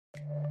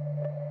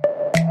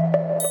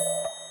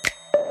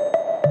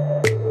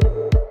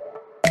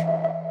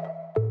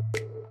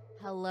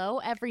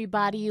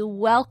everybody.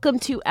 Welcome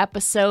to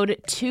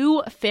episode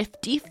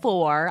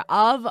 254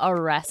 of a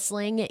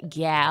Wrestling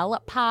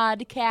Gal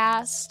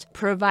podcast,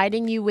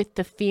 providing you with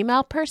the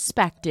female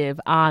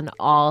perspective on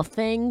all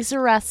things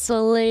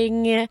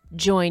wrestling.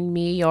 Join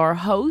me, your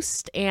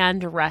host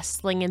and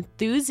wrestling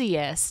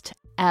enthusiast,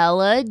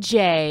 Ella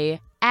J.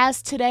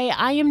 As today,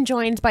 I am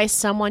joined by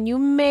someone you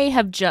may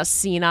have just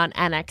seen on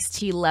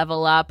NXT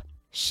Level Up.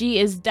 She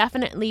is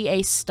definitely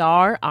a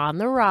star on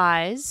the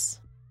rise.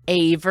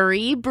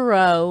 Avery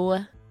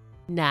Breaux.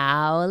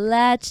 Now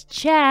let's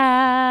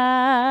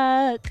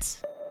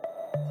chat.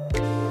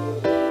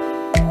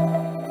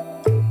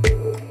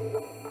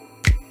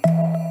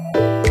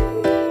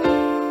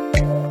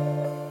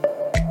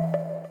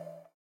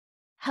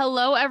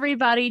 Hello,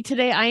 everybody.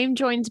 Today I am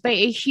joined by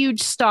a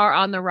huge star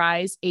on the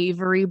rise,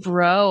 Avery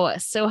Breaux.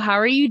 So how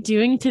are you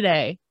doing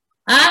today?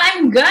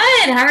 I'm good.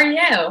 How are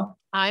you?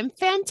 I'm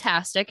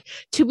fantastic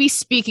to be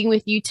speaking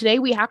with you today.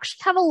 We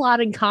actually have a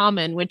lot in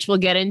common, which we'll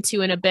get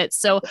into in a bit.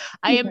 So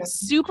I am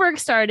super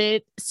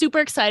excited.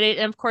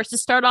 And of course, to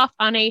start off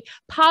on a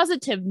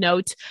positive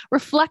note,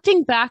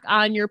 reflecting back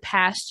on your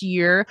past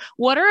year,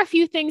 what are a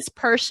few things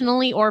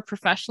personally or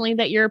professionally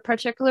that you're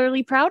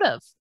particularly proud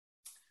of?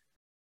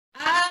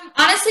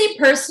 Honestly,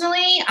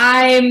 personally,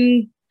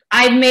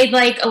 I've made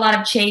like a lot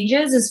of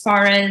changes as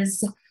far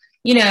as,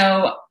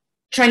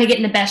 trying to get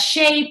in the best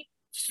shape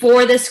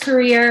for this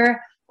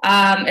career,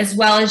 as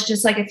well as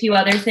just like a few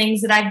other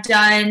things that I've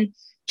done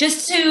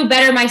just to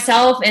better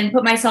myself and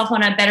put myself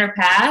on a better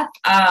path.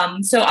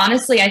 So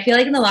honestly, I feel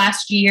like in the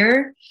last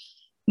year,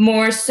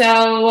 more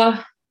so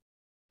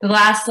the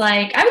last,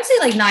 I would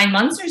say 9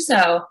 months or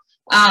so,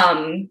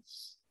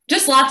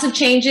 just lots of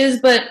changes,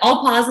 but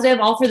all positive,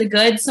 all for the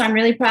good. So I'm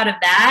really proud of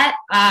that.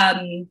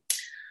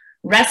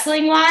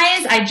 Wrestling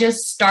wise, I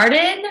just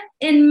started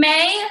in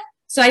May.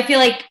 So I feel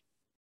like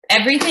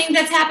everything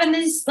that's happened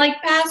this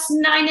past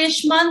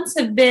 9-ish months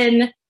have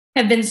been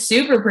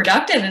super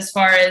productive as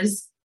far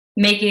as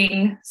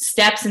making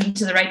steps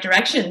into the right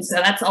direction.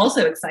 So that's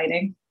also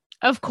exciting.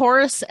 Of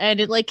course. And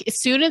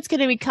soon it's going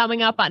to be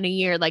coming up on a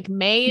year.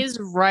 May is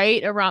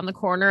right around the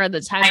corner. At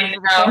the time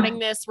we're recording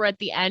this, we're at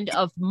the end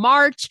of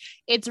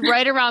March. It's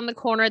right around the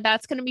corner.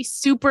 That's going to be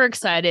super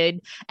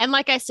excited. And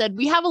like I said,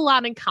 we have a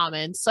lot in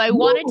common. So I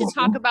wanted to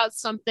talk about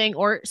something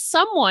or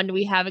someone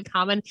we have in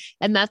common.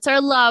 And that's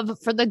our love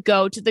for the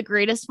GOAT, the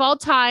greatest of all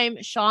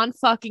time, Shawn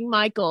fucking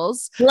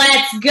Michaels.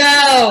 Let's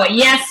go.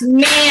 Yes,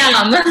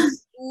 ma'am.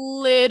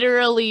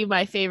 Literally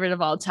my favorite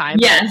of all time.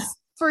 Yes.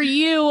 For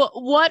you,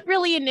 what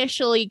really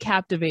initially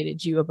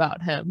captivated you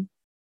about him?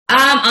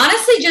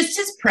 Honestly, just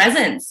his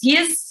presence. He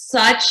is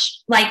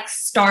such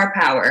star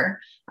power.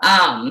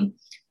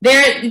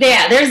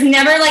 There's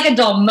never a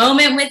dull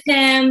moment with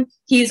him.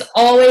 He's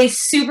always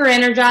super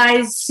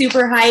energized,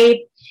 super hype,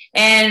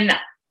 and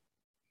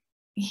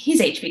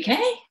he's HBK.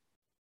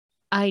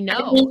 I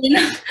know.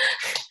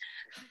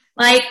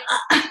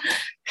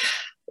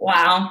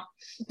 Wow.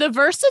 The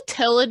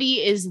versatility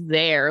is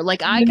there.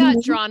 I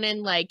got drawn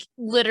in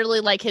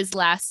literally his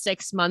last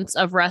 6 months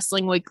of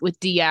wrestling with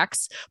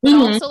DX, but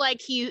also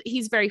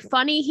he's very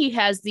funny. He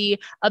has the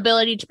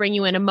ability to bring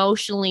you in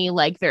emotionally,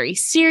 very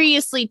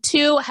seriously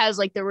too, has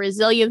the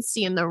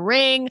resiliency in the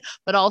ring,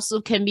 but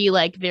also can be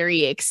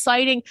very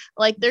exciting.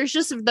 There's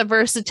just the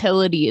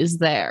versatility is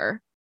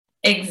there.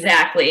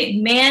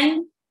 Exactly.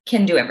 Man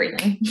can do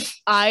everything.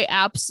 I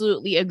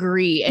absolutely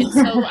agree. And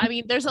so,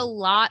 there's a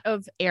lot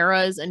of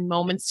eras and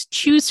moments to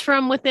choose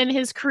from within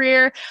his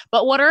career,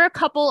 but what are a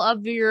couple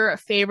of your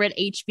favorite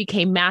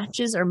HBK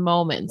matches or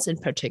moments in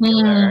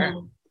particular?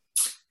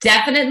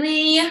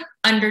 Definitely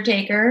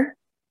Undertaker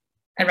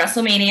at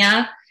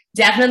WrestleMania.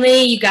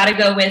 Definitely you got to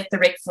go with the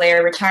Ric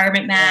Flair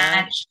retirement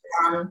match.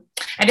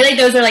 I feel like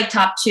those are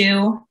top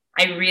two.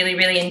 I really,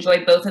 really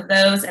enjoy both of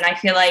those. And I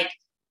feel like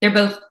they're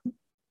both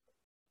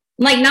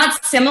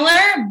not similar,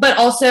 but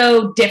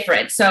also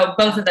different. So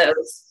both of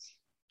those.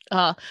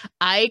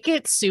 I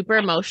get super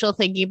emotional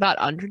thinking about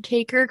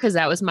Undertaker because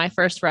that was my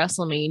first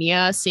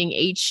WrestleMania, seeing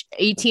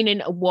 18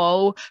 and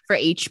whoa for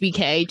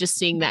HBK, just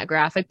seeing that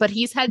graphic. But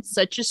he's had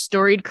such a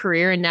storied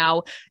career, and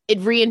now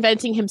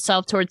reinventing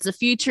himself towards the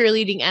future,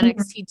 leading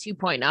NXT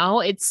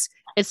 2.0.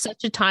 It's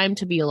such a time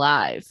to be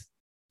alive.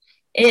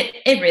 It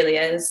really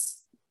is.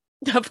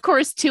 Of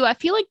course, too. I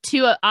feel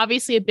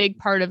obviously a big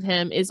part of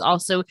him is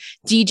also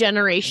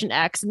D-Generation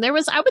X. And there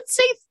was, I would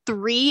say,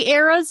 3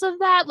 eras of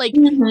that, late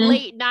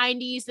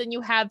 90s. Then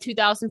you have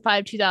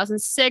 2005,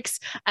 2006,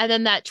 and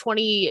then that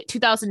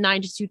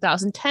 2009 to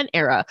 2010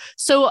 era.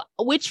 So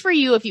which for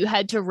you, if you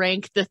had to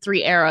rank the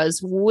 3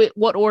 eras,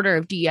 what order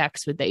of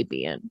DX would they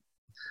be in?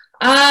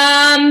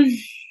 I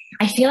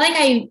feel like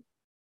I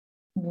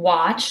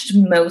watched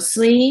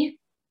mostly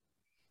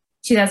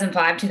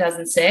 2005,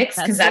 2006.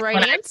 That's the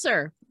right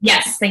answer.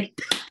 Yes, thank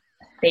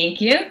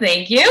you.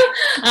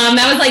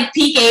 That was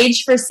peak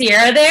age for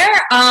Sierra there.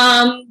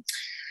 And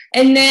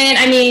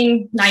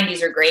then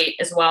 90s are great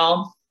as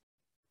well,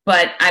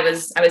 but I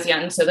was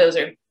young, so those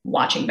are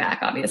watching back,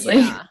 obviously.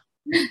 Yeah.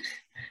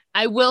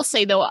 I will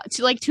say though,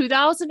 to like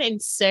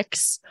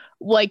 2006,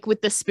 like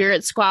with the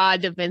Spirit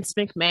Squad of Vince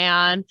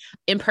McMahon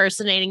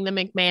impersonating the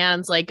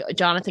McMahons, like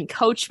Jonathan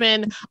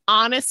Coachman,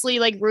 honestly,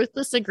 like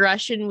Ruthless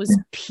Aggression was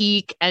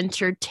peak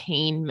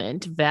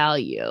entertainment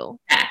value.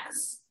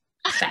 Facts.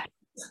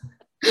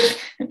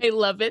 I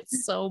love it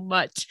so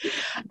much.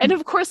 And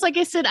of course, like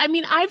I said, I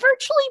mean, I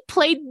virtually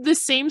played the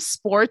same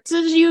sports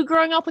as you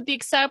growing up, with the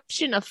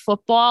exception of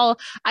football.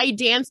 I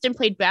danced and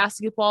played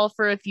basketball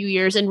for a few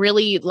years and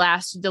really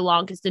lasted the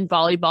longest in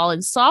volleyball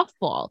and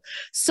softball.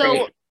 So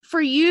Great.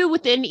 For you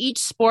within each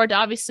sport,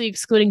 obviously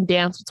excluding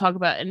dance, we'll talk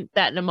about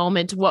that in a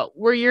moment. What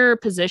were your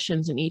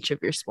positions in each of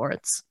your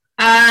sports?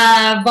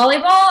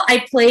 Volleyball,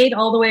 I played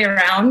all the way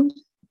around.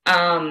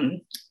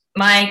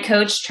 My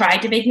coach tried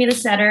to make me the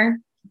setter.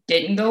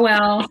 Didn't go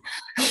well.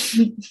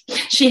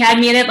 She had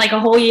me in it like a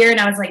whole year, and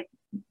I was like,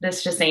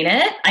 this just ain't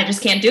it. I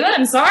just can't do it.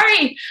 I'm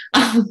sorry.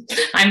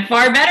 I'm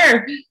far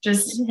better.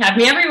 Just have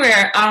me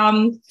everywhere.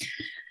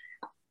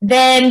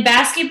 Then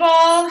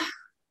basketball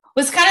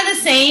was kind of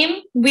the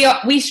same.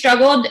 We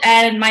struggled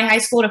at my high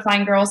school to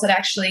find girls that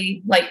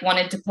actually like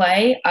wanted to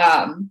play.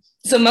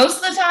 So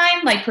most of the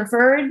time, like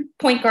preferred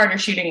point guard or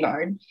shooting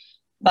guard,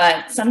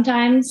 but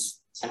sometimes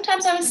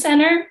I was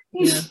center.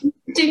 Yeah.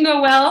 Didn't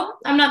go well.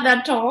 I'm not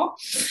that tall.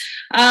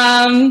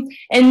 And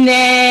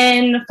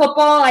then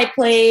football, I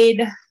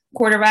played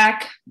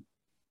quarterback.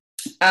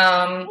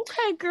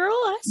 Okay, girl,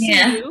 I see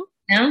you.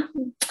 Yeah.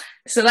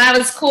 So that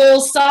was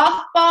cool.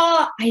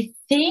 Softball, I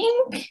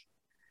think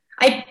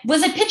I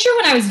was a pitcher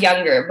when I was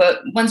younger,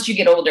 but once you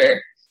get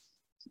older,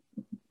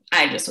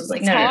 I just was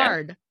like, it's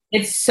hard. No.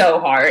 It's so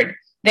hard.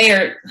 They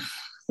are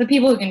the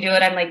people who can do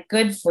it. I'm like,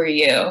 good for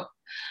you.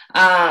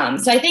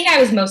 So I think I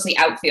was mostly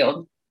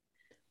outfield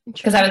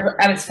because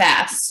I was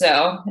fast.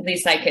 So at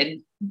least I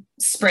could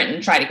sprint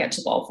and try to catch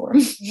the ball for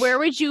him. Where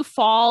would you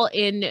fall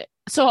in?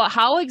 So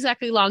how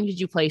exactly long did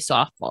you play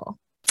softball?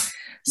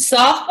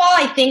 Softball,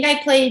 I think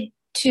I played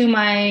to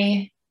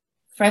my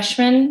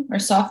freshman or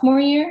sophomore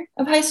year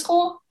of high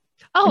school.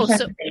 Oh,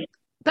 so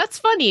that's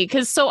funny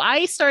because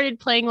I started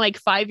playing like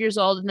 5 years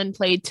old and then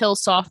played till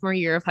sophomore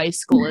year of high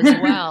school as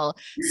well.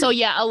 So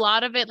yeah, a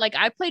lot of it, like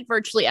I played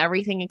virtually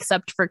everything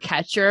except for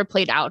catcher,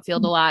 played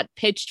outfield a lot,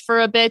 pitched for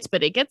a bit,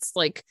 but it gets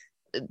like,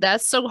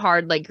 that's so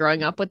hard. Like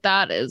growing up with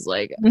that is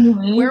like,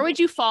 Where would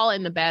you fall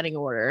in the batting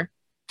order?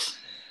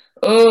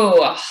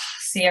 Oh,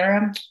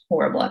 Sierra,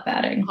 horrible at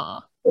batting.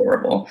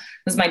 Horrible. It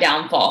was my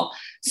downfall.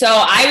 So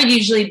I would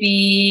usually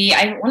be,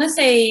 I want to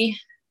say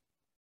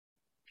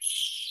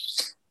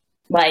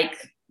like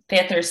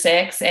 5th or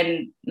 6th,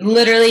 and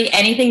literally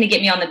anything to get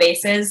me on the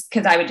bases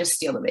because I would just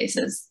steal the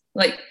bases.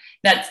 Like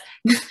that's,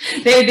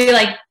 they would be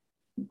like,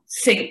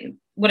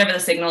 whatever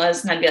the signal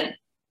is, and I'd be like,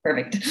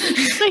 perfect.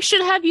 They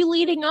should have you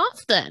leading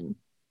off then.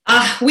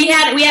 We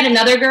had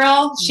another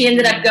girl. She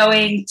ended up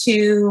going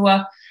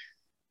to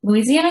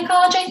Louisiana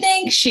College, I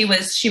think. She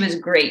was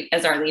great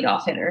as our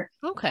leadoff hitter.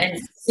 Okay.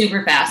 And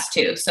super fast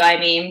too. So I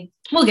mean,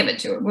 we'll give it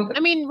to her.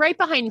 I mean, right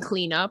behind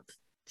cleanup.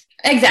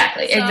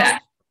 Exactly.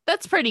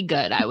 That's pretty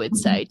good, I would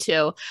say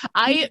too.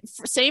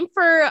 Same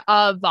for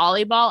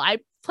volleyball. I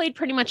played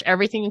pretty much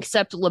everything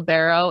except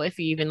libero, if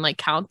you even like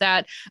count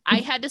that.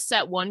 I had to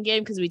set one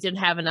game because we didn't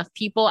have enough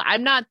people.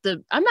 I'm not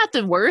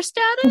the worst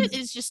at it.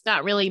 It's just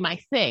not really my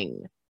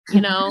thing,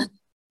 you know?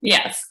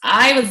 Yes,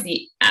 I was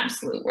the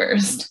absolute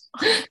worst.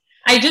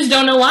 I just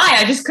don't know why.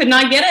 I just could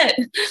not get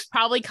it.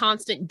 Probably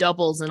constant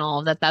doubles and all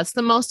of that. That's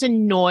the most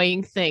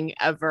annoying thing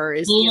ever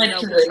is no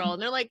control.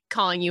 And they're like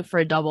calling you for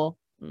a double.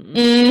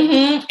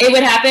 Mm-hmm. It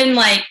would happen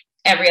like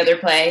every other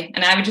play.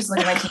 And I would just look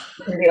at my team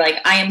and be like,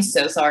 I am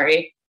so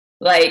sorry.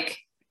 Like,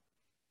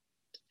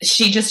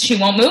 she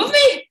won't move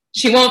me.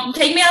 She won't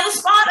take me out of the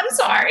spot. I'm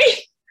sorry.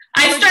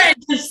 I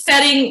started just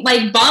setting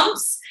like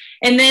bumps,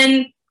 and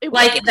then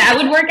like that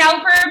would work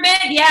out for a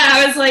bit. Yeah,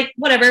 I was like,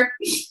 whatever.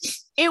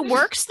 It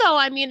works though.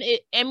 I mean,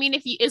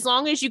 if you, as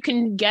long as you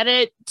can get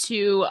it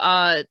to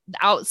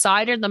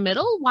outside or the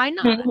middle, why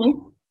not?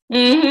 Mm-hmm.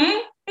 Mm-hmm.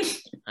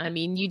 I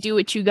mean, you do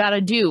what you got to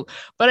do.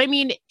 But I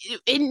mean,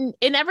 in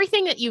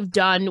everything that you've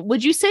done,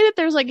 would you say that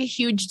there's like a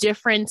huge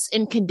difference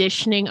in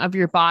conditioning of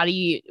your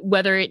body,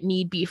 whether it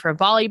need be for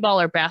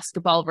volleyball or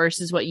basketball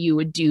versus what you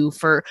would do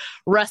for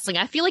wrestling?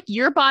 I feel like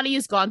your body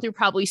has gone through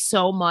probably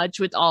so much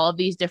with all of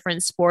these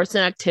different sports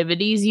and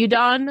activities you've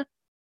done.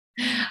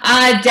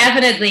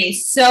 Definitely.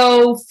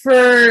 So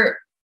for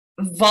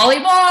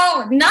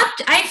volleyball,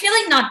 I feel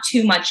like not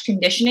too much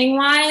conditioning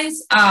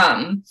wise.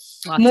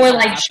 More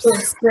like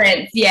short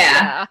sprints.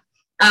 Yeah.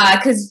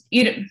 Because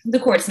the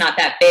court's not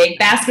that big.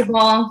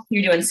 Basketball,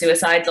 you're doing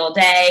suicides all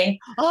day.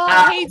 Oh,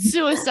 I hate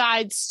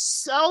suicides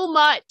so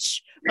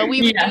much. But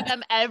we would do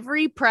them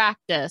every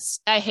practice.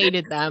 I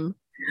hated them.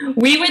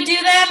 We would do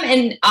them,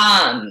 and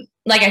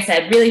like I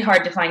said, really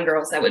hard to find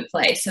girls that would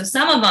play. So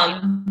some of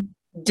them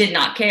did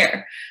not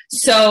care.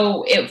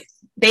 So if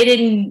they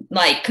didn't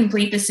like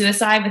complete the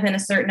suicide within a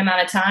certain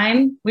amount of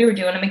time, we were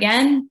doing them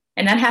again.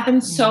 And that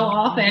happened so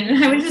often.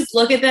 And I would just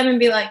look at them and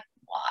be like,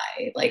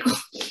 why? Like,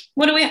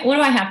 what do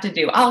I have to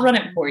do? I'll run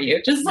it for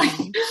you. Just like,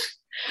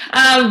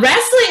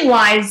 Wrestling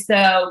wise,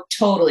 though,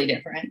 totally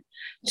different.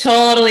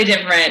 Totally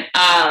different.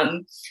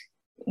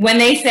 When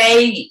they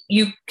say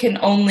you can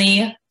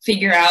only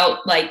figure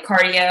out like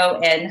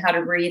cardio and how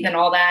to breathe and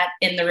all that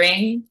in the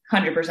ring,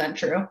 100%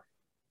 true.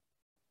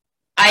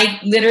 I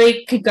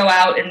literally could go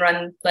out and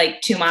run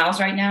like 2 miles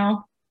right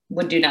now,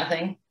 would do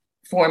nothing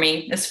for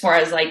me as far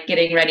as like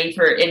getting ready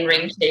for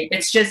in-ring shape.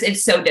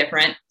 It's so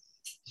different.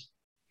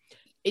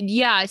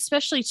 Yeah,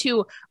 especially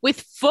too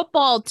with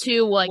football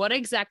too. Like, what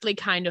exactly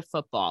kind of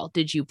football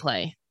did you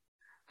play?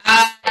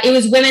 It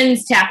was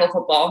women's tackle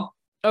football.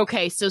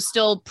 Okay, so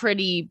still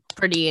pretty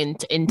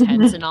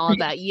intense and all of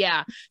that.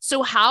 Yeah.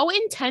 So how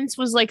intense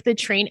was like the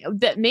train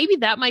that maybe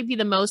that might be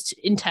the most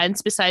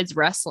intense besides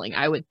wrestling,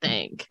 I would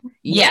think.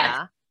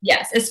 Yeah.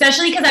 Yes,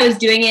 especially because I was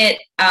doing it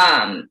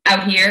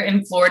out here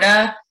in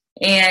Florida.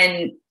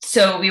 And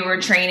so we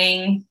were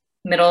training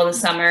middle of the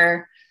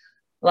summer,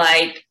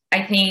 like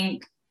I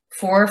think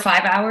 4 or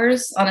 5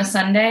 hours on a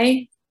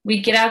Sunday.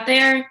 We'd get out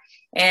there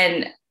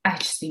and I'd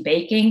just be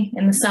baking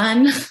in the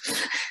sun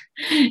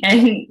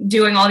and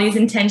doing all these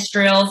intense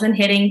drills and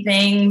hitting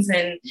things.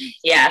 And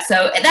yeah,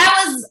 so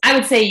that was, I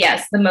would say,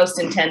 yes, the most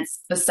intense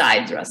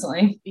besides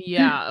wrestling.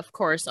 Yeah, of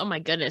course. Oh my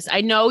goodness.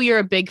 I know you're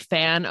a big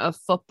fan of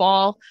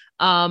football.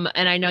 And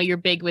I know you're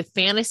big with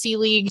fantasy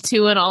league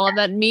too and all of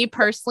that. Me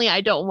personally,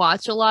 I don't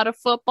watch a lot of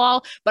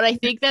football, but I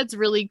think that's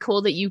really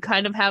cool that you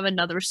kind of have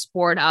another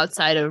sport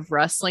outside of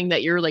wrestling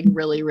that you're like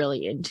really,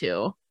 really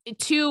into.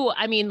 Too,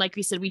 I mean, like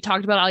we said, we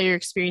talked about all your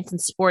experience in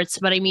sports,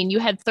 but I mean, you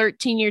had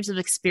 13 years of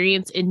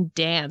experience in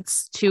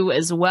dance too,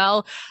 as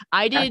well.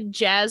 I did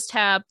jazz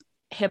tap,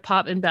 hip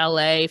hop, and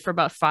ballet for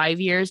about 5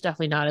 years,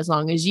 definitely not as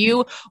long as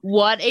you.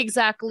 What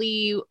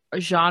exactly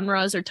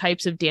genres or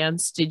types of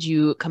dance did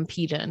you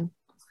compete in?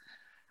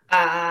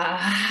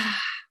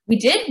 We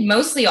did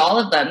mostly all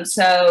of them.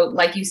 So,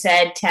 like you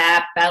said,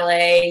 tap,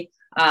 ballet,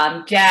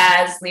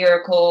 jazz,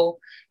 lyrical,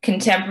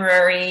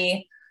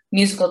 contemporary,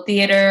 musical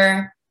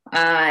theater.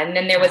 And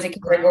then there was a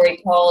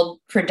category called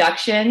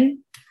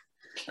production.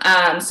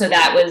 So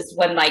that was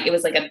when like it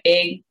was like a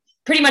big,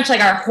 pretty much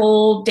like our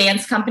whole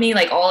dance company,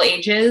 like all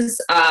ages,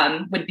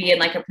 would be in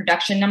like a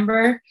production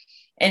number.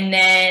 And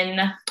then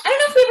I don't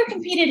know if we ever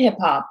competed hip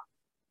hop.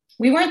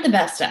 We weren't the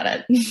best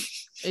at it.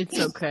 It's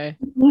okay.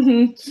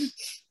 Mm-hmm.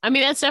 I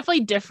mean, that's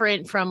definitely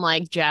different from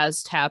like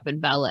jazz, tap,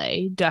 and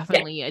ballet.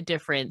 Definitely a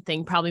different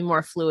thing, probably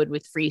more fluid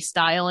with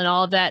freestyle and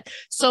all of that.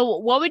 So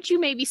what would you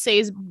maybe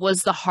say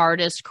was the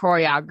hardest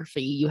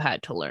choreography you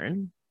had to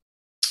learn?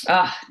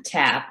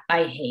 Tap.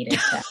 I hated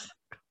tap.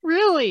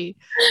 Really?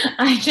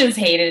 I just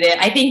hated it.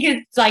 I think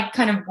it's like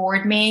kind of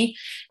bored me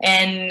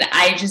and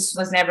I just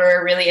was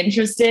never really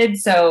interested.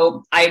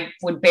 So I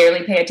would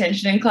barely pay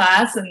attention in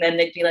class and then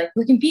they'd be like,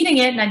 we're competing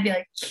it. And I'd be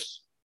like,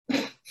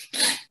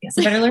 guess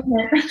I better learn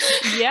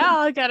it. Yeah,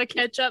 I gotta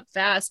catch up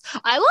fast.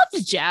 I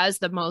loved jazz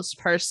the most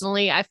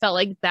personally. I felt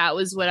like that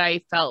was what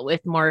I felt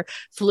with more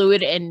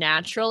fluid and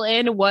natural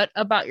in. What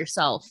about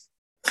yourself?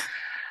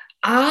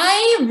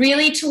 I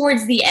really,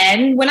 towards the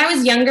end, when I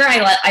was younger,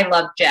 I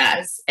loved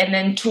jazz. And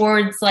then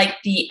towards like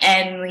the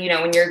end, you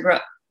know, when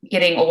you're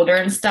getting older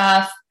and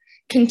stuff,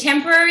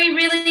 contemporary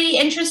really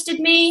interested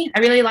me. I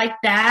really liked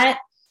that.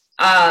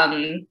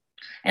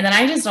 And then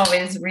I just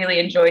always really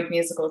enjoyed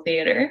musical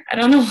theater. I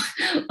don't know,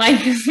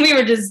 like we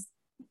were just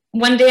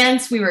one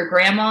dance, we were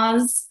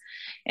grandmas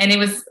and it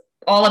was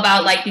all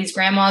about like these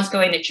grandmas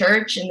going to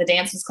church and the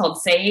dance was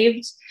called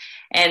Saved.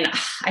 And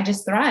I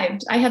just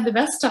thrived. I had the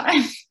best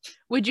time.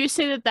 Would you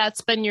say that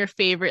that's been your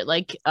favorite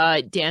like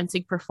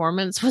dancing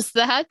performance? Was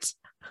that?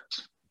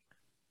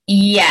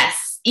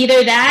 Yes,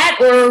 either that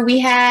or we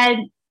had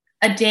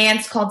a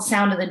dance called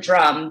Sound of the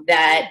Drum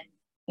that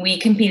we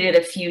competed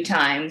a few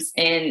times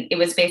and it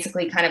was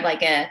basically kind of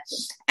like a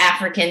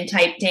African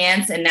type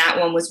dance. And that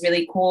one was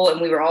really cool.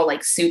 And we were all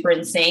like super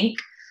in sync.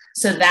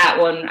 So that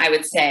one, I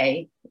would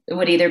say it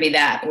would either be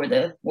that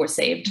or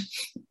Saved.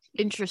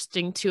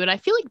 Interesting too. And I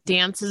feel like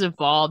dance has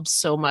evolved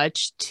so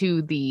much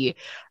to the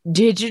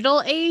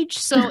digital age.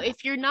 So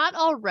if you're not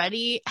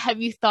already,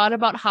 have you thought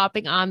about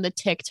hopping on the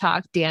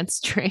TikTok dance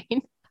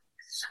train?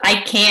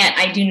 I can't.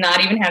 I do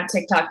not even have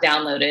TikTok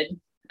downloaded.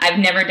 I've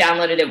never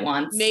downloaded it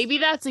once. Maybe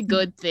that's a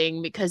good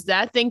thing because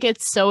that thing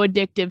gets so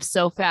addictive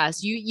so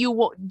fast.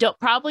 You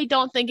probably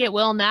don't think it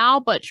will now,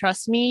 but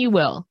trust me, you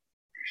will.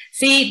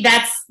 See,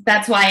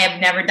 that's why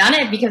I've never done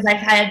it because I've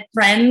had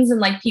friends and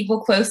like people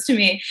close to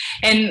me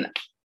and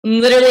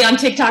literally on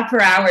TikTok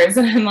for hours.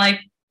 And I'm like,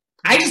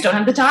 I just don't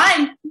have the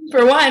time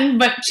for one,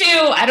 but two,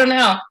 I don't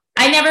know.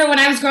 When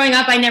I was growing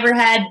up, I never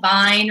had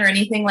Vine or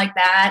anything like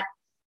that.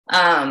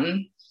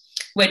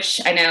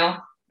 Which I know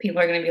people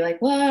are going to be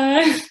like,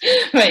 what?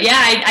 But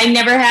yeah, I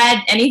never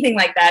had anything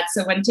like that.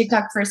 So when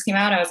TikTok first came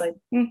out, I was like,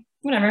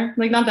 whatever,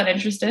 like not that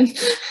interested.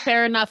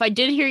 Fair enough. I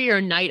did hear you're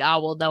a night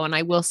owl though. And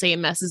I will say it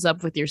messes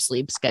up with your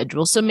sleep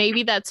schedule. So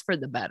maybe that's for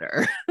the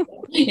better.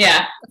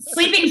 Yeah.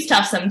 Sleeping's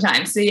tough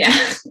sometimes. So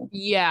yeah.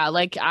 Yeah,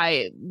 like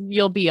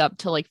you'll be up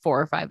till like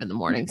 4 or 5 in the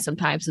morning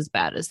sometimes, as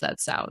bad as that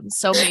sounds.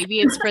 So maybe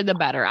it's for the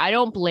better. I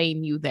don't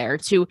blame you there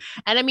too.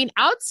 And I mean,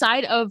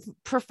 outside of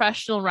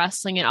professional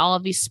wrestling and all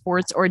of these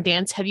sports or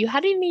dance, have you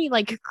had any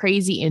like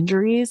crazy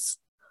injuries?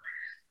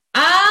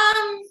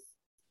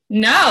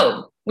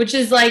 No, which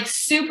is like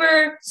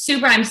super,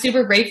 I'm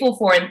super grateful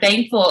for and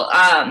thankful.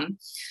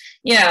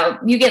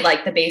 You get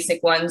like the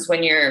basic ones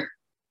when you're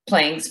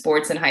playing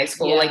sports in high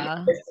school, like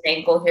an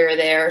ankle here or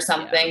there or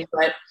something.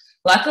 But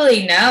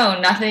luckily,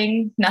 no,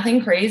 nothing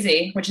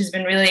crazy, which has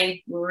been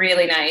really,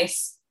 really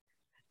nice.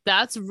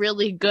 That's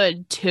really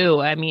good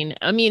too. I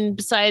mean,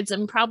 besides,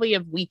 I'm probably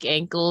have weak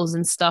ankles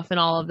and stuff and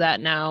all of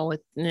that now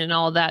and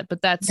all that,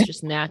 but that's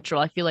just natural.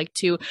 I feel like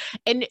too,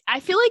 and I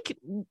feel like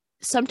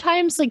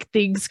sometimes like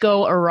things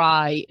go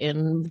awry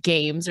in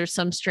games or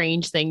some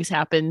strange things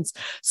happens.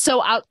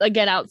 So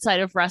outside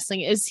of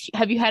wrestling,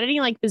 have you had any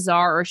like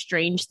bizarre or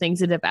strange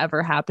things that have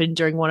ever happened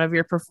during one of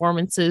your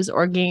performances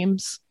or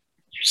games?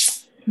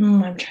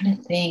 I'm trying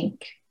to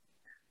think.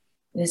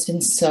 It's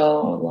been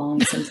so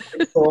long since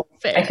school.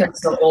 I feel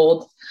so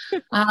old.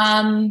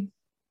 I've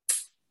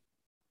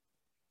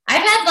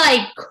had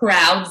like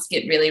crowds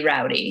get really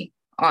rowdy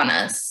on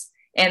us,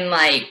 and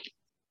like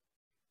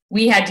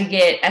we had to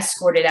get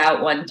escorted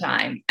out one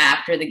time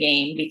after the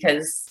game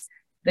because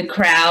the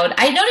crowd,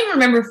 I don't even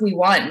remember if we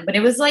won, but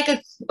it was like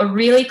a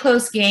really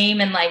close game,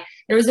 and like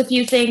there was a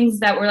few things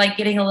that were like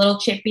getting a little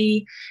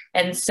chippy,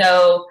 and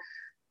so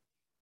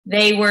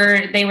they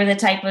were the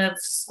type of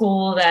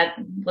school that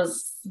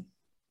was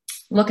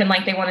looking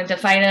like they wanted to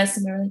fight us,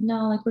 and we were like,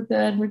 no, like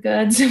we're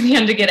good. So we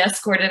had to get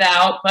escorted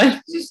out.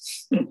 But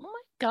oh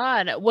my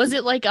God, was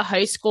it like a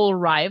high school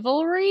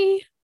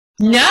rivalry?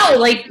 No,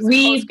 like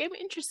game.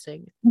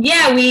 Interesting.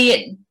 Yeah,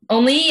 we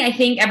only I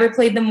think ever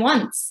played them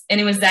once,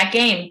 and it was that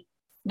game.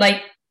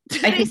 Like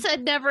they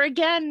said never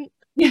again.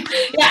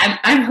 Yeah,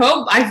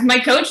 my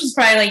coach was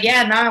probably like,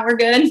 yeah, nah, we're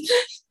good.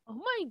 Oh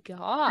my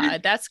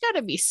God, that's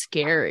gotta be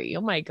scary.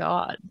 Oh my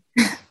God.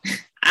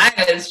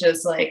 I was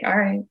just like, all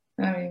right.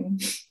 I mean,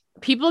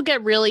 people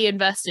get really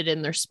invested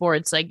in their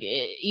sports, like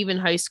even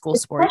high school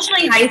sports.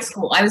 Especially high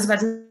school. I was about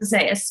to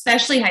say,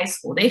 especially high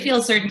school. They feel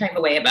a certain type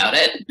of way about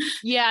it.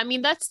 Yeah, I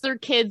mean, that's their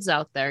kids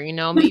out there, you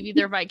know, maybe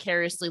they're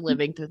vicariously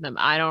living through them.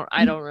 I don't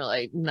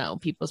really know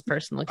people's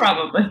personal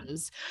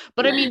experiences.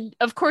 But I mean,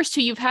 of course,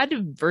 too, you've had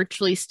to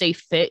virtually stay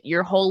fit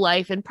your whole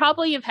life, and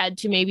probably you've had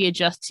to maybe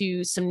adjust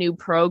to some new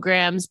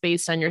programs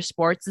based on your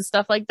sports and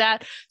stuff like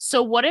that.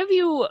 So what have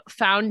you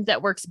found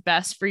that works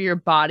best for your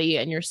body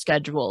and your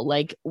schedule,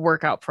 like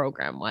workout program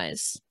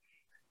wise?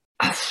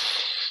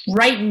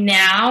 Right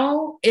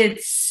now,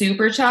 it's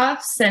super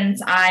tough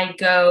since I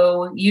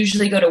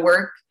usually go to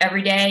work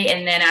every day,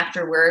 and then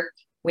after work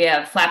we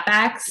have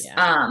flatbacks.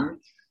 Yeah.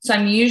 So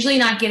I'm usually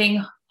not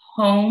getting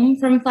home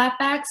from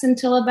flatbacks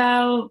until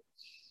about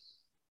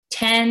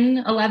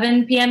 10,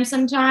 11 p.m.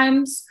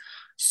 sometimes.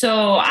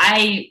 So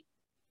I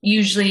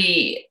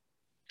usually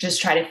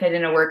just try to fit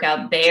in a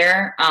workout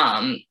there,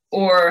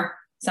 or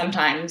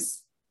sometimes,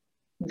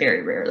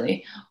 very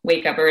rarely,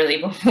 wake up early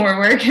before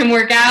work and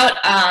work out.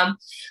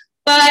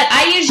 But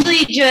I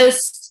usually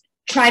just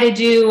try to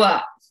do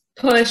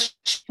push,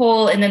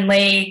 pull, and then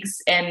legs,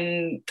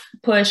 and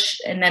push,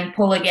 and then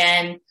pull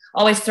again,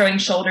 always throwing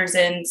shoulders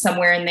in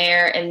somewhere in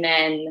there. And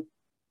then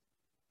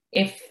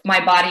if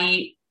my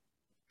body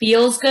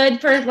feels good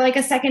for like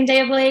a second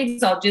day of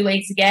legs, I'll do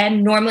legs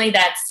again. Normally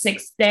that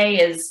sixth day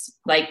is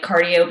like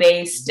cardio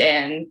based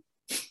and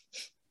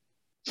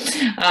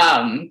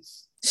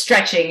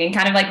stretching and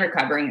kind of like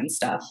recovering and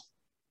stuff.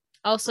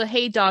 Also,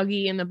 hey,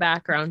 doggy in the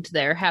background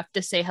there. Have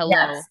to say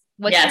hello.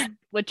 Yes.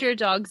 What's your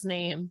dog's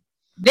name?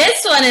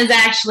 This one is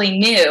actually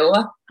new.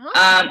 Oh.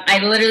 I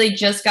literally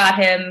just got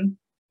him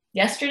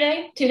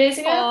yesterday, 2 days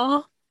ago.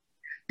 Aww.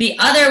 The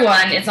other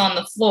one is on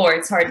the floor.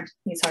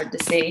 He's hard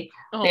to see.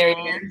 Aww. There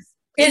he is.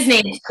 His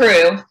name's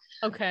Crew.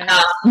 Okay.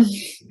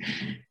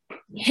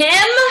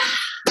 Him,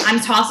 I'm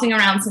tossing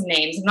around some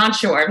names. I'm not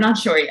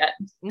sure yet.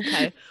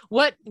 Okay.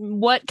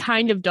 What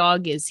kind of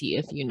dog is he,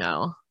 if you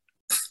know?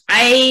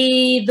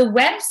 The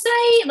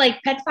website,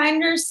 like Pet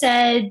Finder,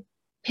 said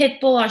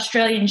Pitbull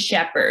Australian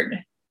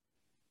Shepherd.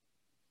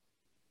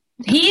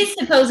 He's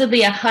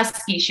supposedly a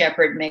Husky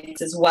Shepherd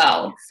mix as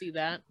well. I see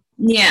that.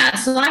 Yeah,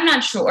 so I'm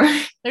not sure.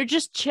 They're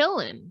just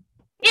chilling.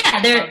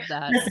 Yeah,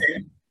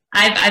 listen,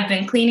 I've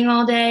been cleaning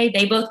all day.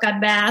 They both got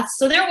baths,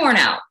 so they're worn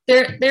out.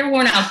 They're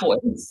worn out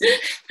boys.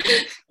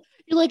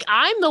 You're like,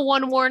 I'm the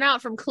one worn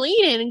out from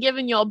cleaning and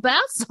giving y'all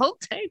baths all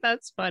day.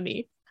 That's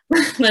funny.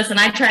 Listen,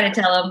 I try to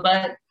tell them,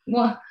 but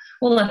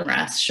we'll let them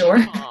rest. Sure.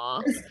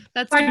 Aww,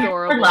 that's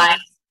adorable.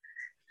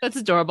 That's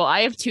adorable.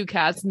 I have 2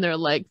 cats, and they're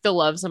like the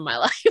loves of my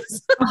life.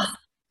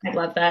 I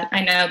love that.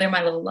 I know, they're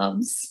my little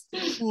loves.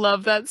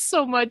 Love that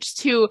so much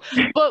too.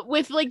 But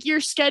with like your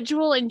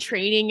schedule and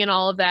training and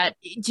all of that,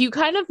 do you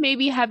kind of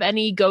maybe have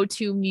any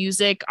go-to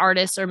music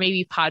artists or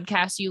maybe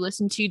podcasts you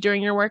listen to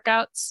during your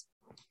workouts?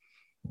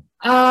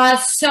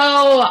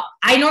 So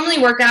I normally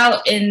work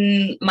out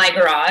in my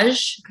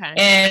garage, Okay.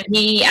 and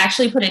we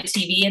actually put a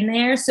TV in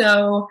there.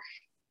 So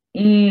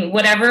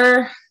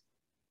whatever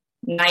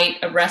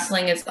night of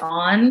wrestling is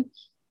on,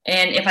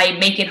 and if I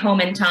make it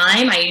home in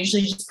time, I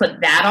usually just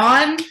put that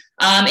on.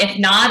 If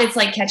not, it's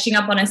like catching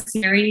up on a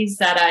series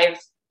that I've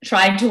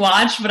tried to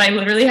watch, but I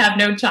literally have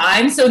no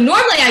time. So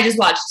normally I just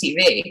watch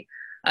TV,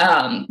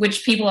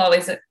 which people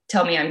always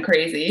tell me I'm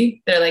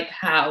crazy. They're like,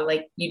 how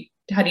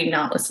do you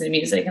not listen to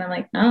music? And I'm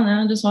like, I don't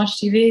know, just watch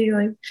TV.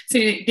 Like,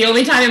 see, the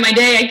only time in my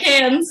day I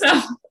can.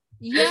 So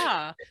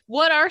Yeah.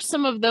 What are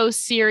some of those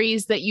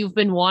series that you've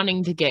been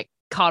wanting to get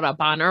caught up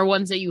on, or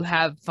ones that you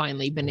have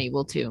finally been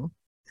able to?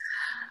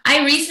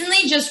 I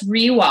recently just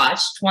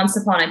rewatched Once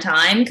Upon a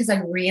Time because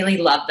I really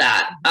love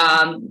that.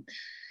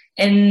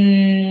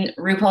 And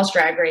RuPaul's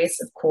Drag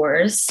Race, of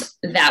course,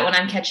 that one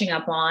I'm catching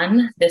up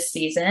on this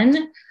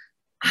season.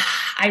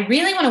 I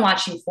really want to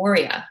watch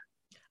Euphoria,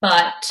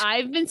 but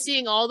I've been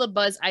seeing all the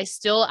buzz. I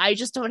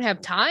just don't have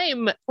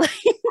time.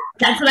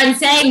 that's what I'm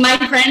saying. My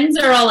friends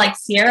are all like,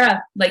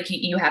 Sierra, like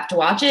you have to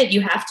watch it.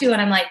 You have to.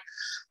 And I'm like,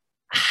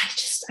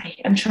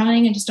 I'm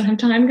trying. I just don't have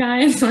time,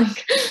 guys.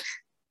 Like,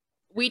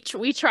 We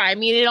try. I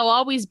mean, it'll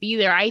always be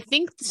there. I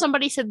think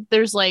somebody said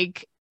there's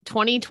like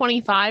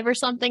 2025 or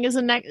something is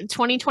the next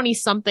 2020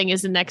 something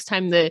is the next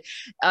time the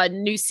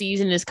new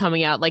season is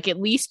coming out. Like at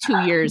least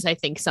 2 years, I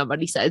think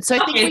somebody said. So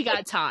I think we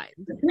got time.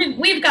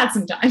 We've got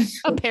some time.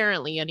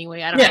 Apparently,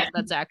 anyway. I don't know if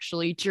that's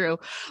actually true.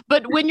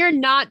 But when you're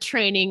not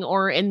training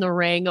or in the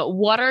ring,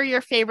 what are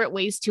your favorite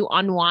ways to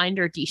unwind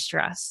or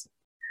de-stress?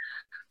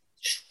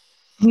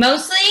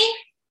 Mostly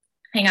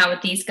hang out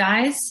with these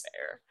guys.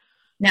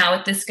 Now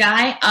with this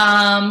guy.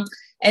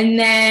 And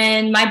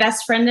then my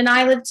best friend and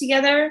I live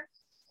together,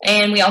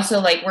 and we also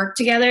like work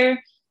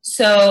together.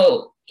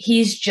 So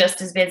he's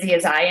just as busy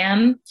as I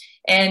am.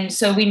 And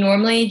so we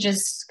normally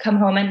just come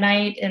home at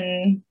night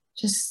and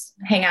just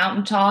hang out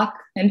and talk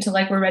until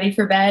like we're ready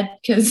for bed,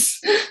 because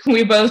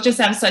we both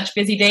just have such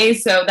busy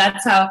days. So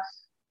that's how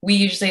we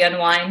usually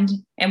unwind,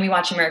 and we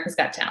watch America's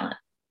Got Talent.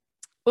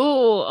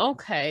 Oh,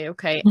 okay.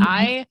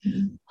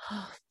 Mm-hmm.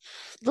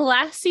 The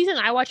last season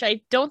I watched, I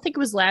don't think it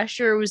was last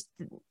year. It was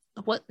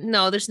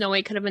no, there's no way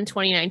it could have been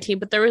 2019,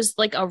 but there was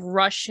like a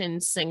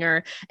Russian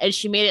singer and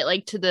she made it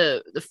like to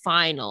the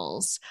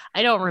finals.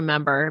 I don't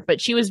remember, but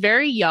she was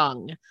very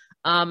young.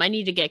 I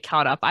need to get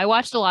caught up. I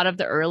watched a lot of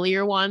the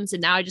earlier ones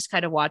and now I just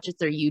kind of watch it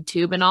through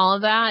YouTube and all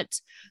of that.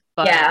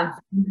 But yeah,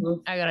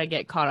 I gotta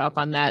get caught up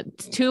on that.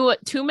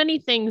 Too many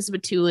things,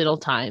 but too little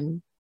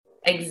time.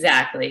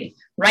 Exactly.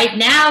 Right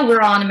now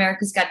we're on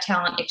America's Got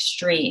Talent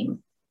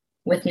Extreme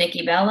with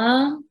Nikki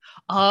Bella.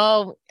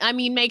 Oh, I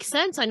mean, makes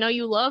sense. I know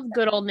you love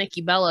good old Nikki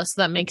Bella, so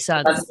that makes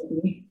sense.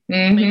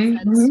 Mm-hmm,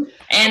 makes sense. Mm-hmm.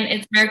 And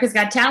it's America's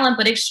Got Talent,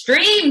 but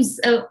extremes.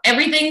 So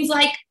everything's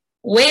like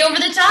way over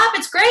the top.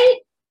 It's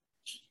great.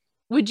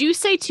 Would you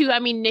say too, I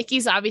mean,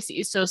 Nikki's obviously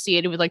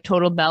associated with like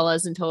Total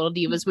Bellas and Total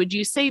Divas. Would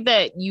you say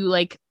that you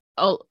like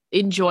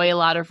enjoy a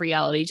lot of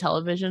reality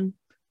television?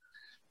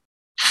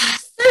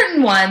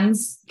 Certain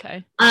ones.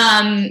 Okay.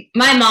 My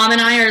mom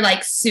and I are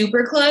like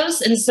super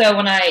close, and so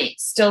when I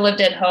still lived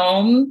at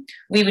home,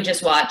 we would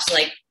just watch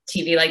like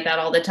TV like that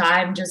all the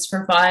time just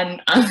for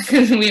fun,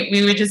 because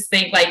we would just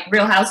think like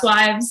Real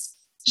Housewives.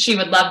 She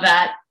would love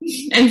that,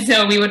 and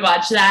so we would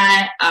watch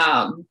that.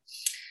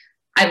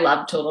 I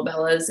love Total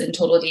Bellas and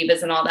Total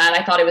Divas and all that.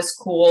 I thought it was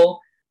cool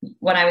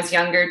when I was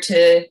younger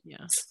to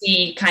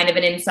see kind of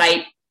an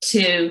insight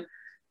to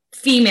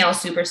female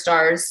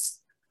superstars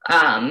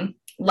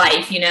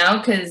life, you know,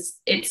 because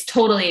it's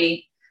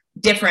totally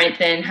different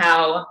than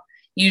how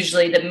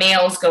usually the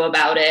males go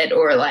about it,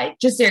 or like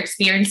just their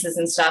experiences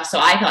and stuff. So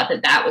I thought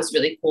that was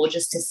really cool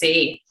just to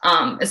see,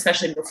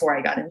 especially before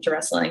I got into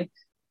wrestling.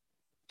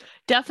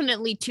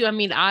 Definitely too. I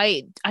mean,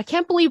 I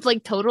can't believe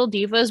like Total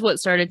Divas, what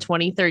started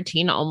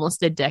 2013,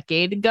 almost a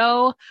decade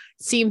ago.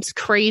 Seems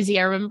crazy.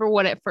 I remember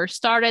when it first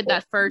started,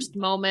 that first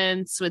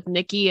moments with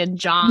Nikki and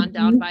John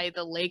down by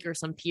the lake or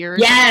some piers.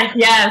 Yes.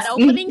 That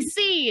opening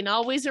scene,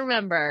 always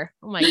remember.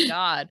 Oh my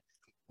God.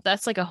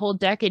 That's like a whole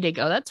decade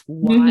ago. That's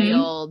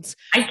wild.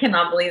 I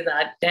cannot believe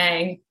that.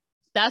 Dang.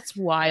 That's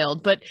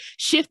wild. But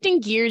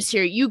shifting gears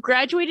here, you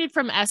graduated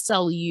from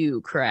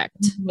SLU,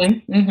 correct?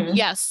 Mm-hmm.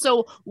 Yes.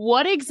 So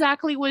what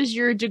exactly was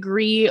your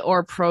degree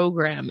or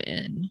program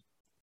in?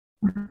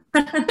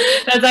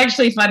 That's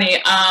actually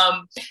funny.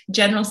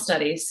 General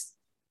studies.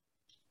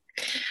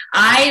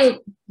 I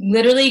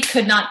literally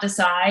could not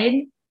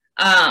decide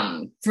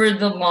for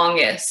the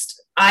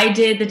longest. I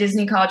did the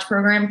Disney College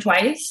program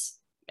twice.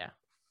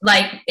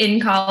 Like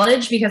in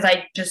college, because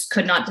I just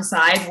could not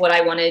decide what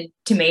I wanted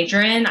to major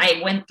in.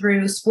 I went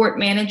through sport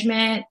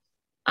management.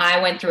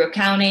 I went through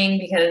accounting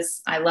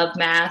because I love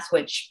math,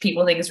 which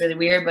people think is really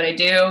weird, but I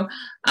do.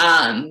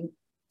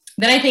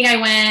 Then I think I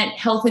went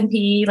health and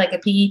PE, like a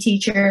PE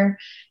teacher,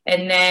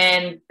 and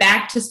then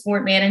back to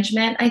sport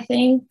management, I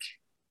think.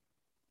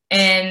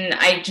 And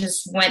I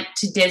just went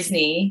to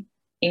Disney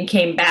and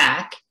came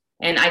back.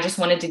 And I just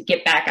wanted to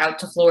get back out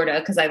to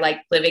Florida because I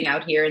liked living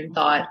out here and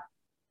thought,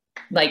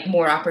 like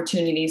more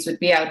opportunities would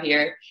be out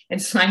here.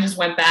 And so I just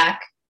went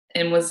back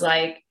and was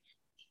like,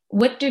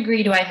 what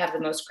degree do I have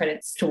the most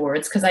credits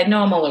towards? Because I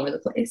know I'm all over the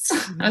place.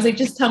 I was like,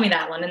 just tell me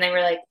that one. And they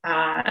were like,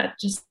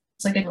 just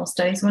like a general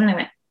studies one. And I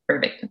went,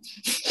 perfect.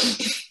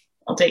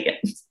 I'll take it.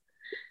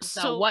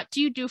 So what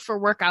do you do for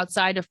work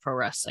outside of pro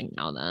wrestling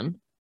now then?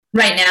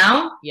 Right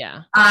now?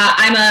 Yeah.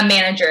 I'm a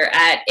manager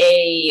at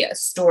a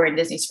store in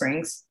Disney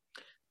Springs.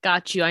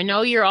 Got you. I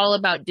know you're all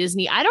about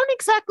Disney. I don't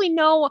exactly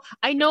know.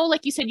 I know,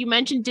 like you said, you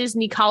mentioned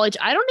Disney College.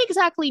 I don't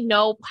exactly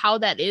know how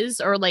that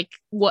is or like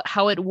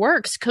how it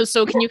works.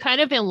 So can you kind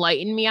of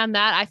enlighten me on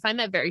that? I find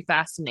that very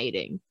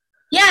fascinating.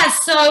 Yeah.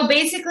 So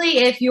basically,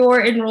 if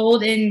you're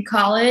enrolled in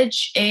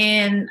college,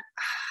 and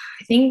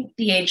I think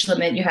the age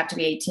limit, you have to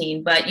be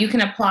 18, but you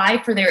can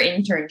apply for their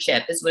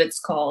internship is what it's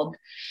called.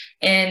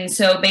 And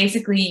so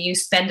basically you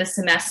spend a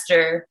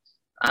semester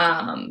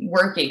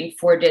working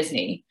for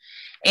Disney.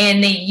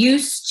 And they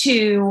used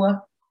to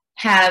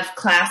have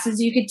classes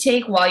you could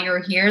take while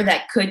you're here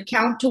that could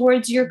count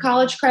towards your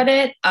college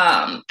credit.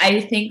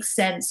 I think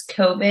since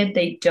COVID,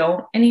 they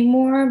don't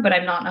anymore, but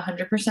I'm not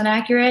 100%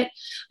 accurate.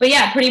 But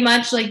yeah, pretty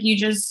much like you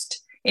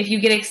just, if you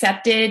get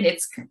accepted,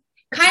 it's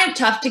kind of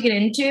tough to get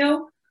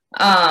into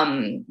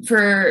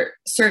for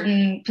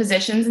certain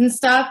positions and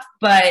stuff,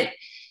 but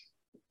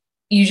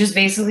you just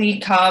basically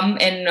come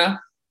and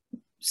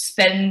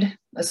spend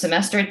a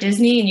semester at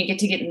Disney and you get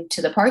to get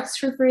into the parks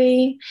for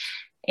free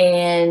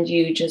and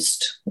you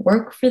just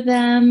work for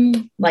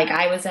them. Like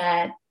I was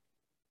at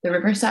the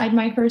Riverside,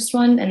 my first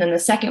one. And then the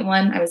second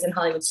one, I was in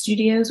Hollywood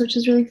Studios, which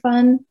was really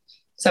fun.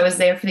 So I was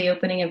there for the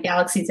opening of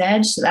Galaxy's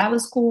Edge. So that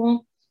was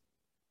cool.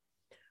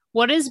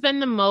 What has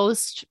been the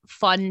most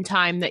fun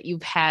time that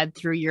you've had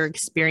through your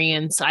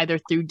experience, either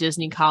through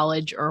Disney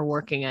College or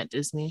working at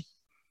Disney?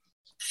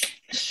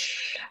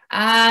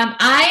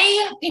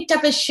 I picked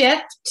up a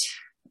shift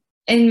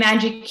in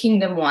Magic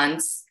Kingdom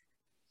once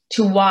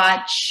to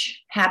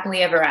watch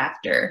Happily Ever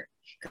After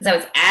because I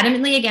was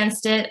adamantly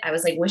against it. I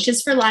was like,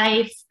 wishes for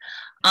life.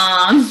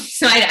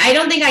 So I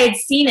don't think I had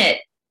seen it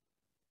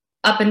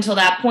up until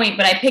that point,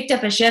 but I picked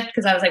up a shift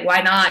because I was like,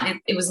 why not?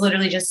 It was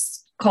literally just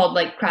called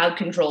like crowd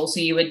control. So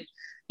you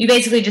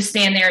basically just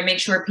stand there and make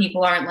sure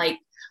people aren't like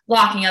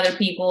blocking other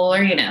people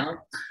or,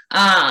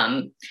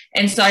 and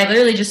so I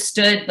literally just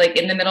stood like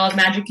in the middle of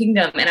Magic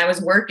Kingdom and I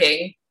was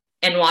working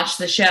and watched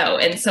the show.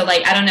 And so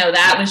like, I don't know,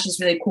 that was just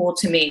really cool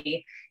to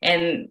me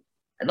and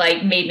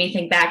like made me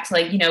think back to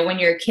like, when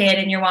you're a kid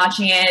and you're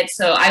watching it.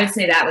 So I would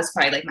say that was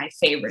probably like my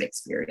favorite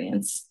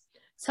experience.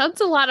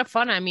 Sounds a lot of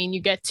fun. I mean, you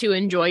get to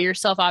enjoy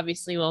yourself,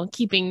 obviously, while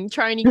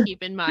trying to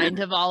keep in mind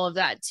of all of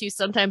that too.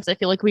 Sometimes I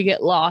feel like we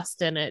get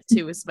lost in it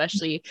too,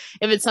 especially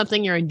if it's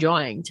something you're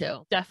enjoying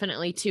too.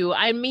 Definitely too.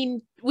 I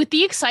mean, with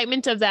the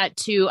excitement of that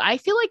too, I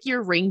feel like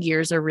your ring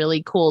gears are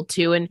really cool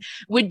too. And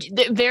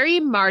very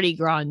Mardi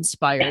Gras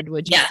inspired,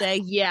 would you say?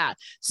 Yeah.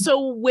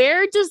 So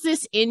where does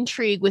this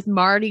intrigue with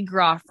Mardi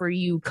Gras for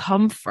you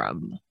come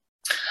from?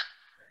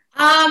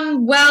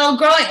 Well,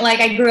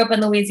 I grew up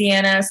in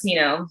Louisiana, so, you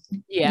do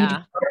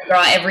Mardi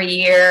Gras every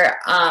year.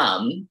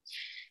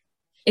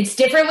 It's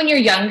different when you're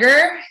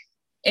younger.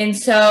 And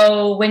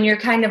so when you're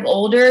kind of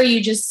older,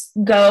 you just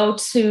go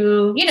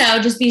to,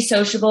 just be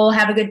sociable,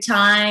 have a good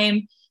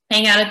time,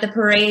 hang out at the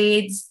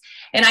parades.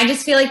 And I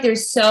just feel like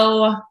there's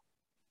so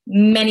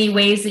many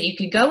ways that you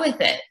could go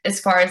with it as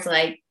far as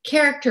like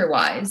character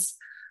wise.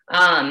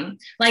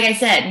 Like I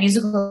said,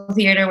 musical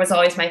theater was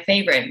always my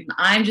favorite.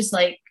 I'm just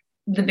like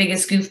the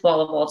biggest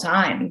goofball of all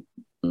time.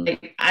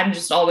 Like I'm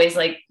just always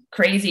like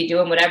crazy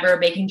doing whatever,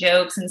 making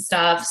jokes and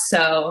stuff.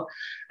 So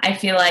I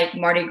feel like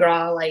Mardi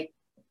Gras, like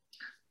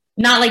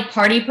not like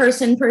party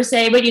person per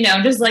se, but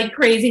just like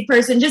crazy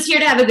person, just here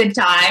to have a good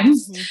time.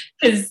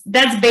 Because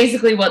that's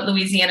basically what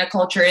Louisiana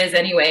culture is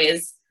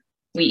anyways.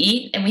 We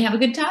eat and we have a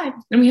good time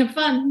and we have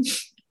fun.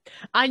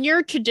 On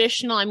your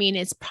traditional, I mean,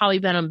 it's probably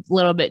been a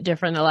little bit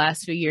different the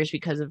last few years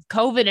because of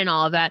COVID and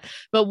all of that.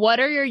 But what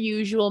are your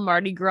usual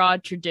Mardi Gras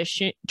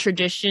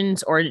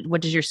traditions, or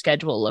what does your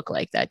schedule look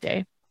like that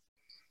day?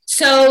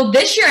 So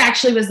this year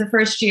actually was the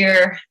first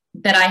year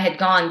that I had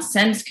gone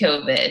since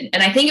COVID.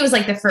 And I think it was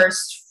like the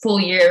first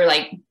full year,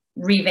 like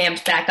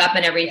revamped back up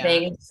and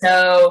everything. Yeah.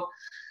 So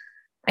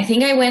I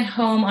think I went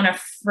home on a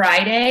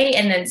Friday,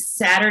 and then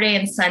Saturday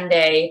and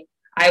Sunday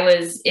I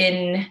was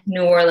in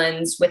New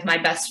Orleans with my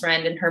best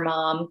friend and her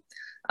mom,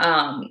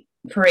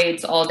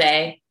 parades all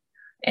day.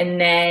 And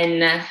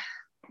then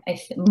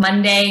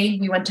Monday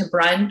we went to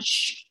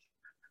brunch,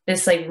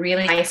 this like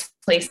really nice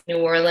place in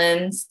New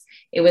Orleans.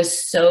 It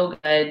was so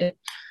good.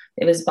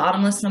 It was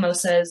bottomless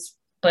mimosas,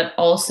 but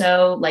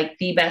also like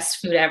the best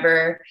food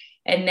ever.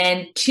 And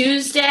then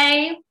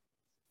Tuesday,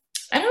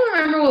 I don't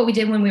remember what we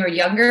did when we were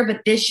younger,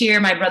 but this year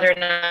my brother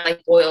and I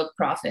like boiled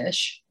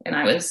crawfish, and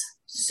I was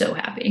so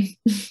happy.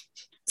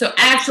 So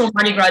actual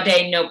Mardi Gras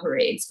day, no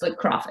parades, but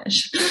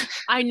crawfish.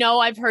 I know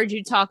I've heard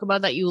you talk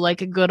about that. You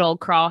like a good old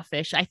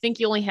crawfish. I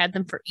think you only had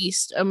them for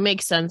Easter. It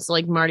makes sense.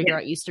 Like Mardi Gras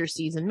Easter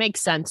season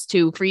makes sense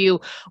too for you.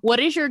 What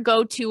is your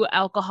go-to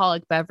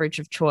alcoholic beverage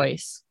of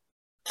choice?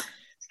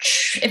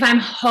 If I'm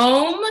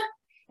home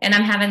and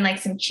I'm having like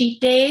some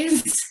cheat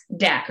days,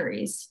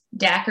 daiquiris.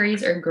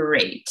 Daiquiris are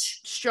great.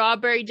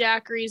 Strawberry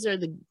daiquiris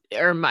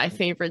are my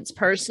favorites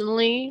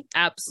personally.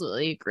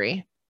 Absolutely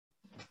agree.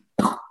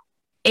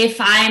 If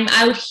I'm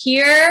out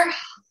here,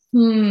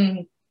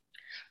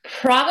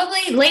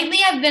 probably lately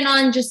I've been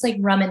on just like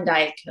rum and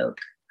Diet Coke.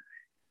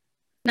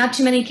 Not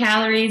too many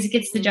calories, it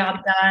gets the job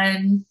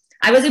done.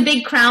 I was a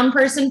big Crown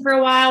person for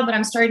a while, but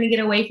I'm starting to get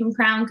away from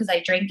Crown because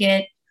I drink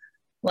it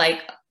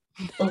like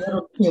a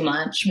little too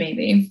much,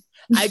 maybe.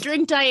 I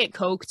drink Diet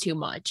Coke too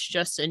much,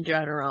 just in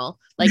general.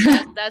 Like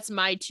that's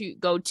my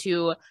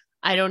go-to.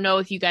 I don't know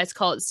if you guys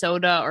call it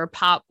soda or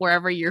pop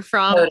wherever you're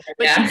from,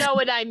 but you know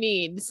what I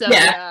mean. So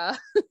yeah.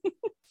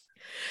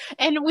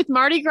 And with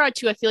Mardi Gras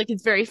too, I feel like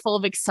it's very full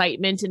of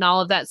excitement and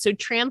all of that. So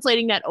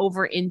translating that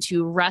over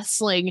into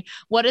wrestling,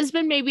 what has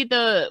been maybe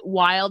the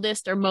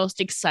wildest or most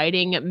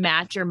exciting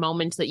match or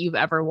moments that you've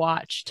ever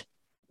watched?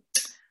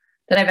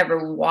 That I've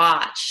ever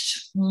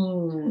watched.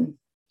 I'm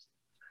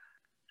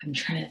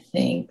trying to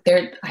think.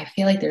 I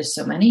feel like there's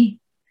so many.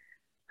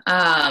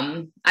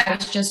 What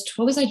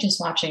was I just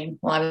watching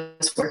while I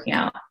was working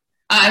out?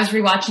 I was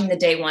rewatching the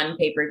day one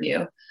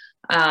pay-per-view.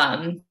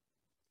 And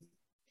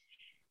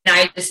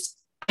I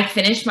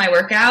finished my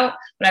workout,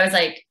 but I was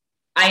like,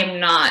 I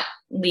am not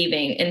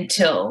leaving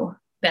until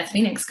Beth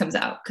Phoenix comes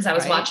out because I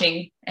was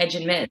watching Edge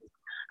and Miz.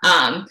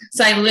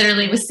 So I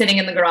literally was sitting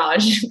in the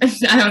garage and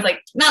I was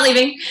like, not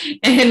leaving.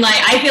 And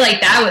like, I feel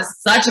like that was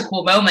such a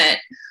cool moment.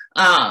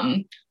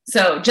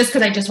 So just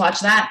because I just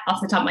watched that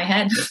off the top of my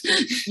head.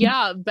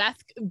 Yeah,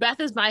 Beth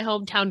is my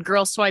hometown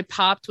girl, so I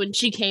popped when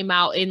she came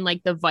out in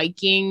like the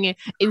Viking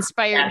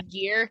inspired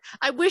gear.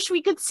 I wish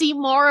we could see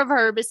more of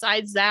her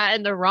besides that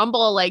and the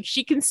Rumble. Like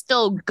she can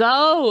still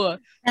go.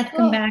 Beth,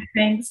 come back,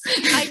 thanks.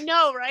 I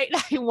know, right?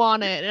 I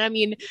want it. And I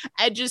mean,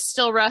 Edge is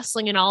still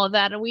wrestling and all of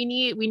that, and we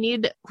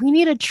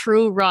need a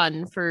true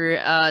run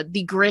for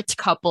the Grit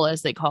couple,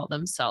 as they call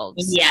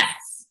themselves.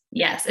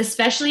 Yes,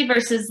 especially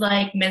versus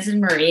like Miz and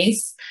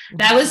Maurice.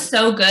 That was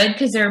so good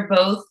because they're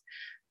both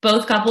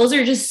couples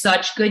are just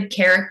such good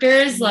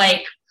characters.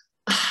 Like,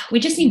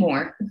 we just need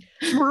more.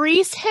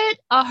 Maurice hit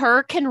a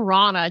Hurricane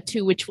Rana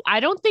too, which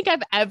I don't think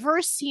I've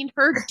ever seen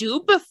her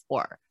do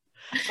before.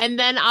 And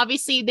then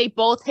obviously they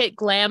both hit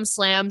glam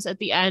slams at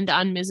the end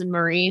on Miz and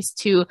Maurice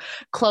to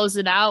close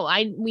it out.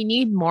 We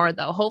need more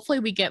though. Hopefully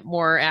we get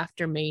more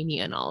after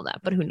Mania and all that,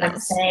 but who knows? I'm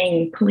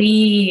saying,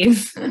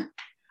 please.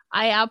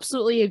 I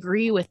absolutely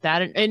agree with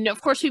that. And of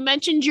course, we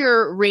mentioned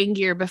your ring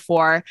gear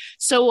before.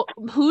 So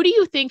who do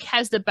you think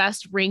has the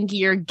best ring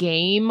gear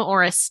game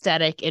or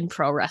aesthetic in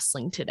pro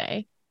wrestling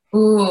today?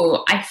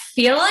 Ooh, I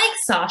feel like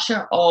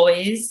Sasha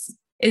always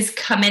is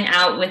coming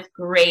out with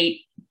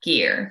great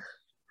gear.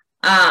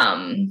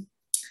 And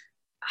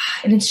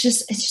it's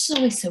just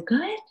always so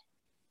good.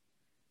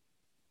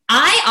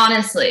 I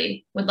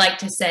honestly would like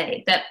to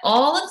say that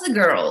all of the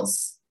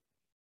girls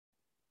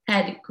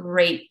had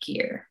great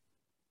gear.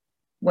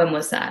 When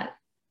was that?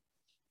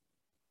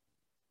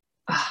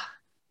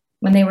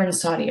 When they were in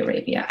Saudi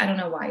Arabia. I don't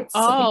know why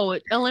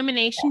it's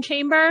Elimination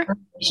Chamber.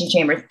 Elimination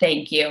Chamber.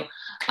 Thank you.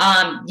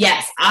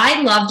 Yes,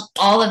 I loved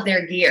all of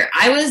their gear.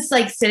 I was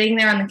like sitting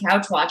there on the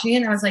couch watching it,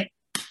 and I was like,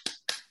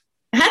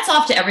 hats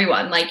off to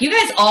everyone. Like, you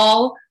guys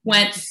all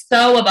went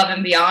so above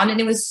and beyond, and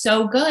it was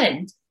so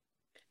good.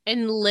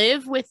 And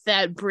Liv with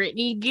that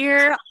Britney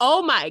gear.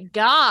 Oh my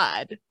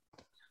God.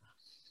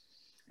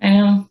 I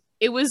know.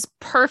 It was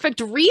perfect.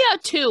 Rhea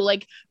too.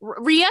 Like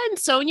Rhea and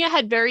Sonya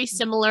had very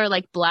similar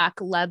like black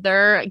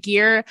leather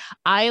gear.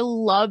 I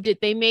loved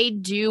it. They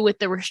made do with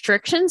the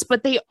restrictions,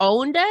 but they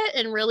owned it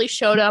and really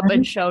showed up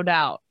and showed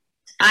out.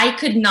 I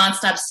could not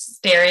stop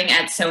staring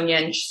at Sonya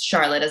and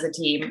Charlotte as a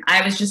team.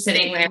 I was just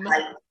sitting there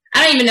like,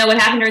 I don't even know what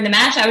happened during the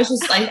match. I was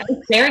just like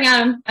staring at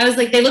them. I was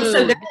like, they look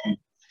so good.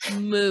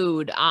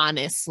 Mood,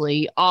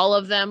 honestly. All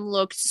of them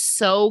looked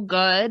so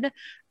good.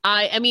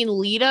 I mean,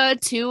 Lita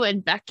too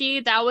and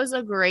Becky, that was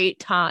a great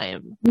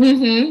time.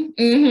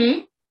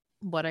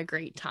 What a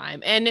great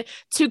time. And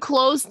to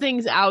close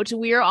things out,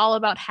 we are all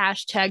about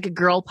hashtag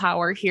girl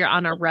power here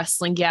on our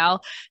Wrestling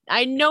Gal.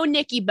 I know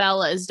Nikki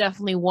Bella is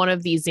definitely one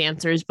of these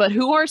answers, but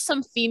who are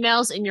some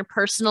females in your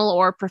personal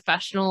or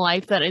professional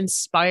life that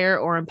inspire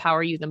or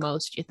empower you the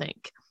most, you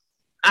think?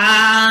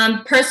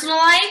 Personal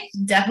life,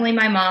 definitely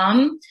my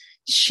mom.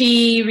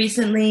 She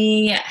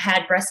recently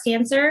had breast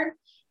cancer,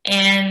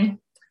 and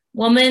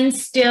woman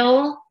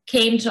still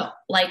came to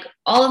like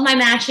all of my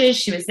matches.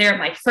 She was there at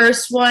my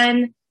first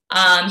one.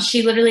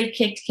 She literally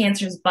kicked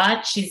cancer's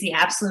butt. She's the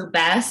absolute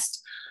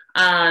best.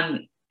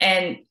 And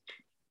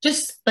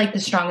just like the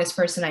strongest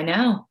person I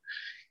know.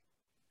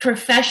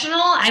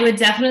 Professional, I would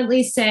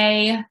definitely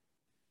say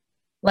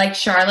like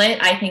Charlotte.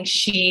 I think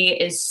she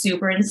is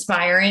super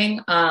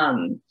inspiring.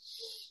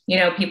 You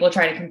know, people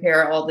try to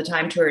compare her all the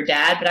time to her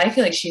dad, but I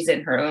feel like she's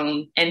in her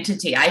own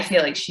entity. I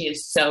feel like she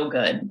is so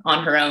good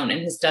on her own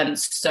and has done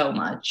so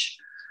much,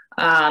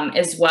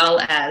 as well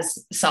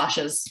as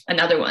Sasha's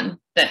another one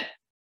that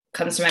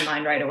comes to my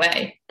mind right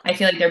away. I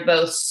feel like they're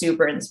both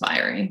super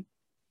inspiring.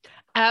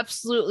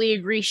 Absolutely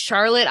agree.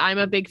 Charlotte, I'm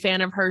a big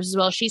fan of hers as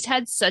well. She's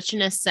had such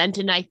an ascent.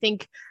 And I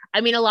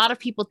mean, a lot of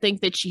people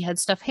think that she had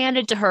stuff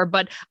handed to her,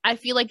 but I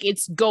feel like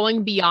it's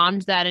going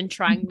beyond that and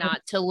trying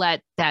not to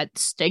let that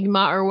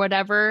stigma or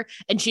whatever.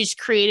 And she's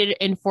created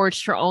and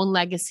forged her own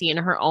legacy and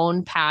her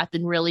own path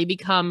and really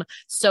become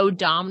so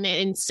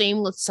dominant. And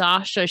same with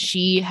Sasha.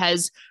 She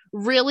has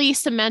really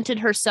cemented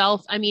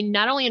herself. I mean,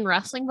 not only in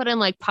wrestling, but in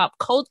like pop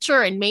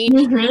culture and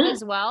mainstream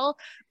as well,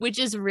 which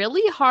is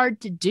really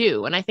hard to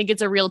do. And I think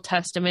it's a real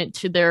testament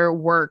to their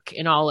work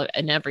and all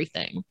and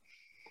everything.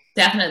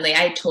 Definitely.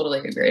 I totally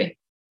agree.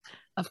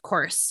 Of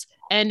course.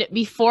 And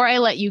before I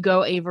let you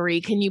go,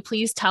 Avery, can you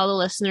please tell the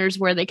listeners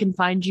where they can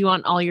find you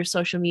on all your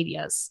social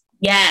medias?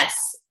 Yes.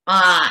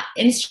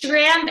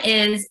 Instagram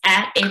is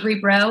at Avery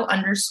Breaux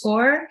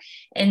 _.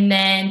 And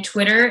then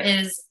Twitter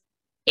is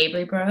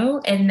Avery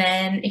Breaux. And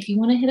then if you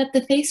want to hit up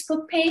the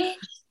Facebook page,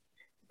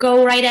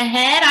 go right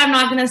ahead. I'm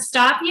not going to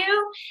stop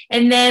you.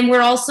 And then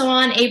we're also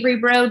on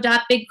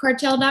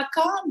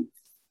averybreaux.bigcartel.com.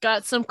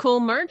 Got some cool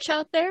merch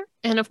out there.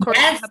 And of course,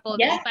 a couple of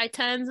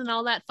 8x10s and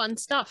all that fun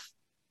stuff.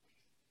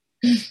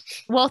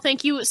 Well,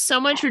 thank you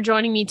so much for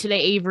joining me today,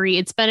 Avery.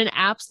 It's been an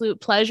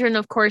absolute pleasure. And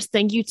of course,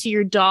 thank you to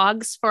your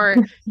dogs for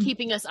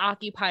keeping us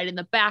occupied in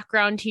the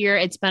background here.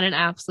 It's been an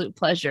absolute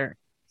pleasure.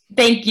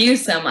 Thank you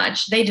so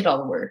much. They did all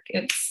the work.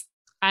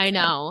 I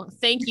know.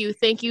 Thank you.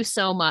 Thank you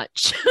so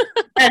much.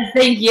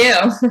 Thank you.